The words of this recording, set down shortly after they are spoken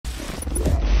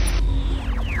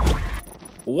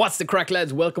What's the crack,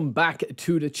 lads? Welcome back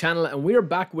to the channel, and we're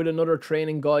back with another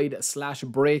training guide slash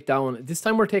breakdown. This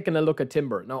time we're taking a look at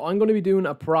Timber. Now I'm going to be doing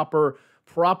a proper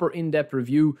in-depth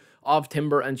review of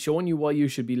Timber and showing you why you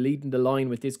should be leading the line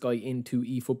with this guy into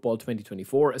eFootball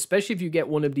 2024, especially if you get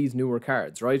one of these newer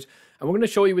cards, right? And we're going to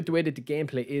show you with the way that the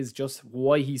gameplay is just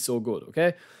why he's so good,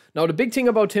 okay? Now, the big thing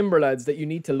about Timber, lads, that you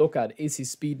need to look at is his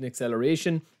speed and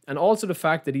acceleration, and also the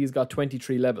fact that he's got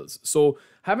 23 levels. So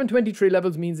having 23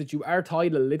 levels means that you are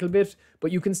tied a little bit,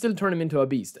 but you can still turn him into a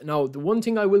beast. Now, the one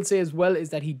thing I will say as well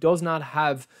is that he does not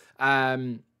have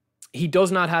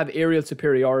aerial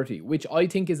superiority, which I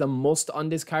think is a must on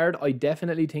this card. I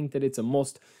definitely think that it's a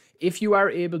must. If you are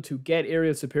able to get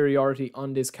aerial superiority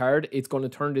on this card, it's going to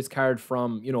turn this card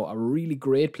from, you know, a really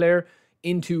great player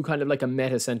into kind of like a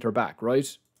meta center back,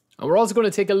 right? And we're also going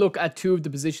to take a look at two of the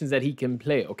positions that he can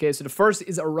play, okay? So the first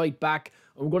is a right back.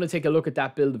 I'm going to take a look at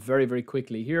that build very, very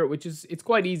quickly here, which is, it's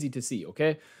quite easy to see,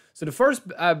 okay? So the first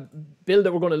build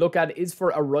that we're going to look at is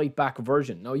for a right back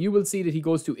version. Now, you will see that he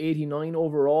goes to 89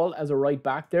 overall as a right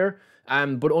back there,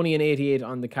 but only an 88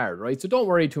 on the card, right? So don't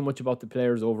worry too much about the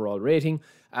player's overall rating,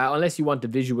 unless you want the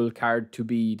visual card to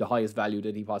be the highest value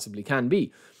that he possibly can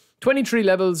be. 23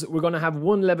 levels, we're going to have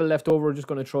 1 level left over. We're just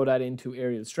going to throw that into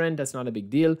aerial strength. That's not a big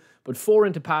deal. But 4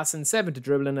 into passing, 7 to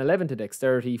dribbling, 11 to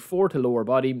dexterity, 4 to lower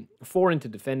body, 4 into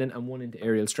defending, and 1 into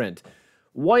aerial strength.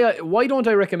 Why don't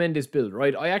I recommend this build,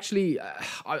 right?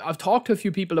 I've talked to a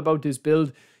few people about this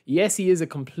build. Yes, he is a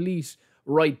complete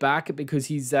right back because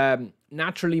he's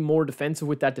naturally more defensive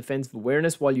with that defensive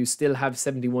awareness. While you still have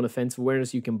 71 offensive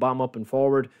awareness, you can bomb up and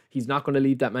forward. He's not going to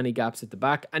leave that many gaps at the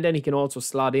back, and then he can also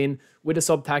slot in with a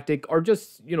sub tactic, or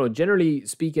just, you know, generally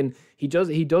speaking, he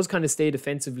does kind of stay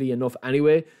defensively enough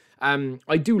anyway.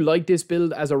 I do like this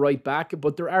build as a right back,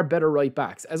 but there are better right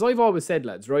backs. As I've always said,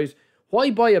 lads, right? Why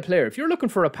buy a player if you're looking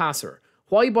for a passer?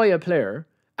 Why buy a player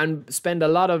and spend a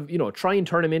lot of, you know, try and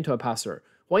turn him into a passer?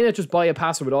 Why not just buy a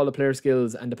passer with all the player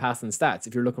skills and the passing stats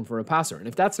if you're looking for a passer? And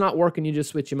if that's not working, you just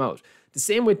switch him out. The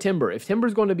same with Timber. If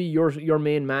Timber's going to be your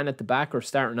main man at the back, or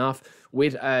starting off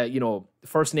with, you know,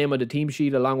 first name of the team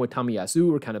sheet along with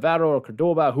Tomiyasu or Cannavaro or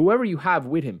Cordoba, whoever you have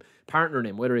with him, partnering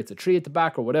him, whether it's a 3 at the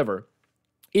back or whatever,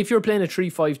 if you're playing a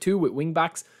 3-5-2 with wing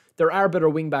backs, there are better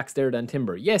wing backs there than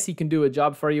Timber. Yes, he can do a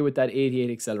job for you with that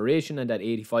 88 acceleration and that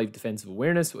 85 defensive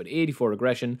awareness with 84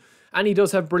 aggression. And he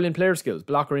does have brilliant player skills.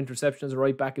 Blocker interception as a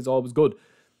right back is always good.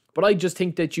 But I just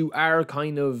think that you are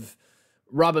kind of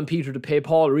robbing Peter to pay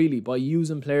Paul, really, by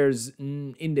using players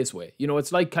in this way. You know,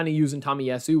 it's like kind of using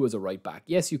Tomiyasu as a right back.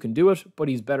 Yes, you can do it, but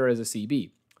he's better as a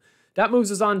CB. That moves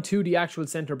us on to the actual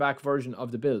centre-back version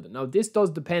of the build. Now, this does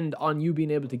depend on you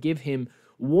being able to give him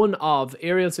one of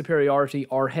aerial superiority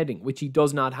or heading, which he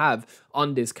does not have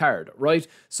on this card, right?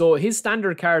 So his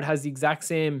standard card has the exact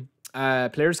same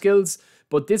player skills,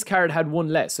 but this card had 1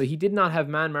 less. So he did not have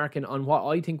man marking on what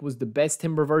I think was the best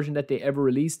Timber version that they ever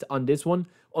released on this one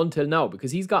until now,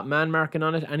 because he's got man marking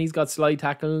on it, and he's got slide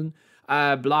tackling,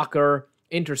 blocker,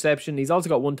 interception. He's also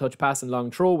got 1-touch pass and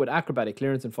long throw with acrobatic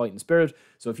clearance and fighting spirit.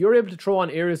 So if you're able to throw on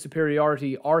aerial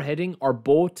superiority or heading or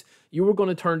both, you are going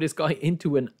to turn this guy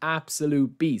into an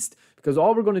absolute beast, because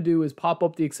all we're going to do is pop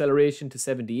up the acceleration to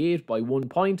 78 by 1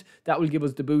 point. That will give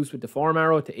us the boost with the form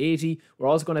arrow to 80. We're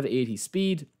also going to have 80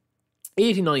 speed,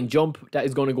 89 jump. That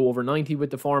is going to go over 90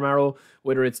 with the form arrow,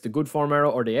 whether it's the good form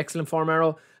arrow or the excellent form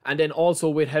arrow. And then also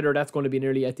with header, that's going to be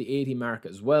nearly at the 80 mark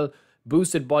as well,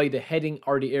 boosted by the heading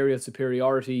or the aerial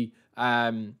superiority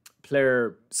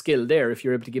player skill there, if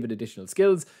you're able to give it additional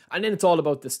skills. And then it's all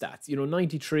about the stats, you know,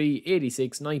 93,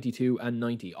 86, 92, and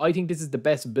 90. I think this is the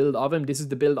best build of him. This is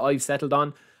the build I've settled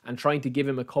on, and trying to give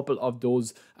him a couple of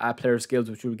those player skills,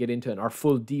 which we'll get into in our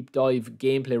full deep dive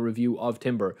gameplay review of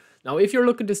Timber. Now, if you're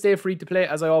looking to stay free to play,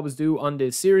 as I always do on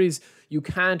this series, you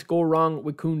can't go wrong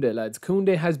with Koundé, lads.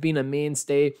 Koundé has been a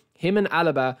mainstay. Him and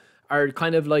Alaba are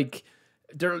kind of like,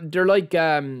 they're like,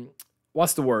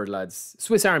 what's the word, lads?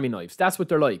 Swiss Army knives. That's what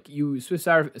they're like.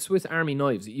 Swiss Army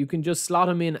knives. You can just slot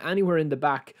them in anywhere in the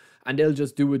back, and they'll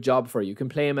just do a job for you. You can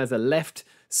play him as a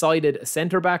left-sided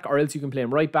centre-back, or else you can play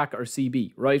him right-back or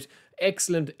CB, right?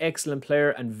 Excellent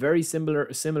player, and very similar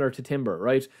to Timber,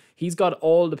 right? He's got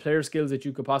all the player skills that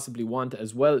you could possibly want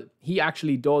as well. He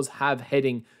actually does have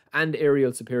heading and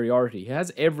aerial superiority. He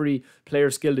has every player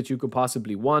skill that you could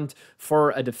possibly want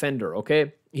for a defender,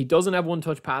 okay? He doesn't have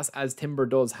 1-touch pass as Timber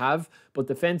does have, but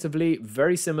defensively,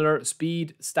 very similar.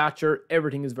 Speed, stature,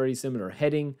 everything is very similar.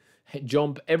 Heading,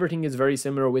 jump, everything is very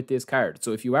similar with this card.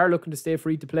 So if you are looking to stay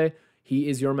free to play, he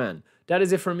is your man. That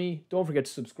is it for me. Don't forget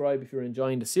to subscribe if you're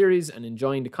enjoying the series and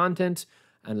enjoying the content.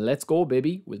 And let's go,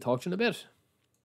 baby. We'll talk to you in a bit.